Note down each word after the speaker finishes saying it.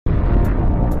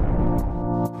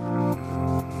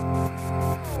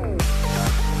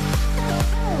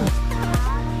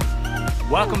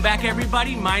Welcome back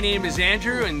everybody, my name is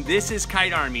Andrew and this is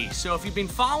Kite Army. So if you've been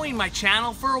following my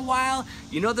channel for a while,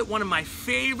 you know that one of my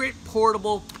favorite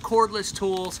portable cordless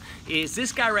tools is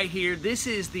this guy right here. This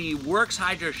is the Worx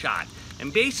Hydroshot.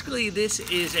 And basically this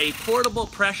is a portable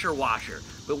pressure washer.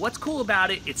 But what's cool about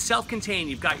it, it's self-contained.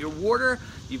 You've got your water,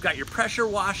 you've got your pressure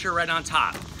washer right on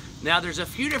top. Now there's a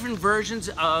few different versions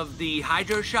of the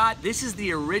Hydroshot. This is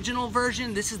the original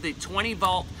version. This is the 20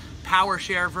 volt power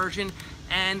share version.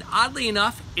 And oddly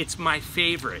enough, it's my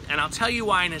favorite. And I'll tell you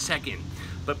why in a second.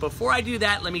 But before I do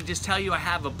that, let me just tell you I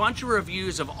have a bunch of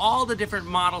reviews of all the different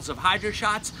models of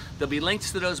Hydroshots. There'll be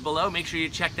links to those below. Make sure you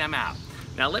check them out.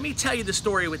 Now let me tell you the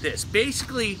story with this.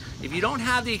 Basically, if you don't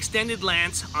have the extended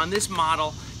lance on this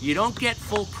model, you don't get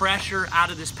full pressure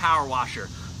out of this power washer.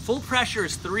 Full pressure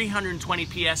is 320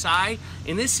 PSI.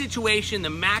 In this situation, the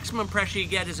maximum pressure you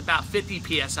get is about 50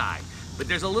 PSI. But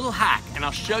there's a little hack, and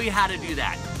I'll show you how to do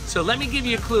that. So let me give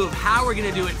you a clue of how we're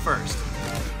gonna do it first.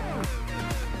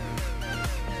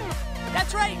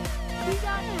 That's right, we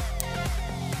got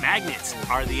it. Magnets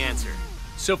are the answer.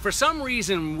 So for some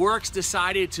reason, Worx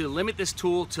decided to limit this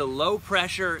tool to low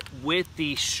pressure with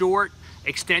the short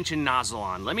extension nozzle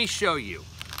on. Let me show you.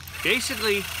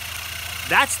 Basically,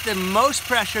 that's the most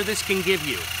pressure this can give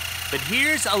you. But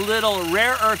here's a little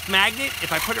rare earth magnet.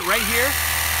 If I put it right here,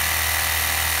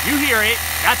 you hear it,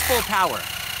 that's full power.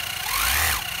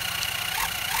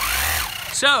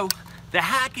 So, the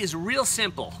hack is real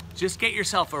simple. Just get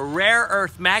yourself a rare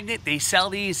earth magnet. They sell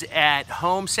these at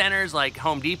home centers like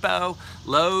Home Depot,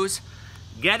 Lowe's.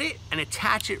 Get it and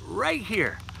attach it right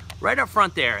here, right up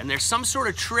front there. And there's some sort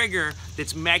of trigger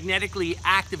that's magnetically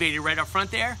activated right up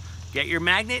front there. Get your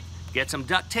magnet, get some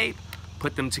duct tape,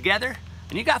 put them together,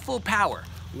 and you got full power.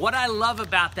 What I love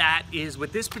about that is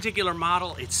with this particular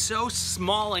model, it's so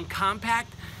small and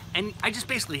compact, and I just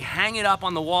basically hang it up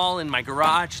on the wall in my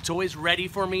garage. It's always ready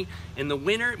for me. In the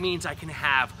winter, it means I can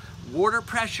have water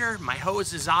pressure. My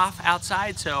hose is off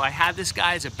outside, so I have this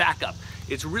guy as a backup.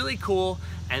 It's really cool,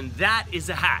 and that is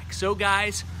the hack. So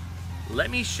guys, let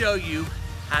me show you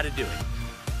how to do it.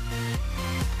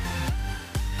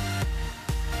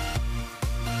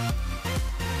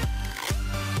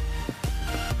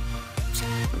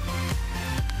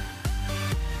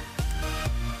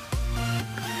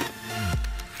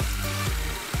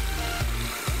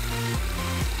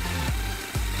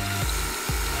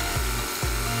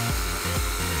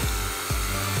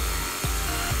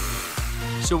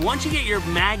 So once you get your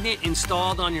magnet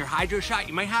installed on your Hydroshot,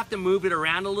 you might have to move it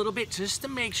around a little bit just to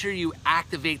make sure you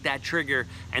activate that trigger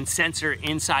and sensor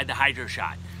inside the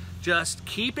Hydroshot. Just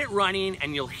keep it running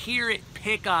and you'll hear it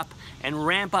pick up and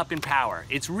ramp up in power.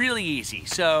 It's really easy.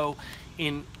 So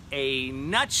in a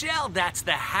nutshell, that's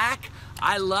the hack.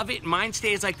 I love it. Mine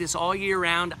stays like this all year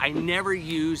round. I never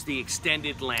use the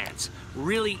extended lance.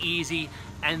 Really easy.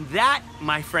 And that,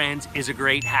 my friends, is a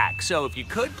great hack. So if you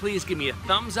could, please give me a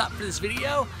thumbs up for this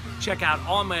video. Check out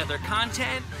all my other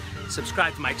content.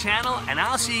 Subscribe to my channel, and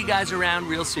I'll see you guys around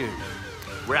real soon.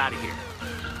 We're out of here.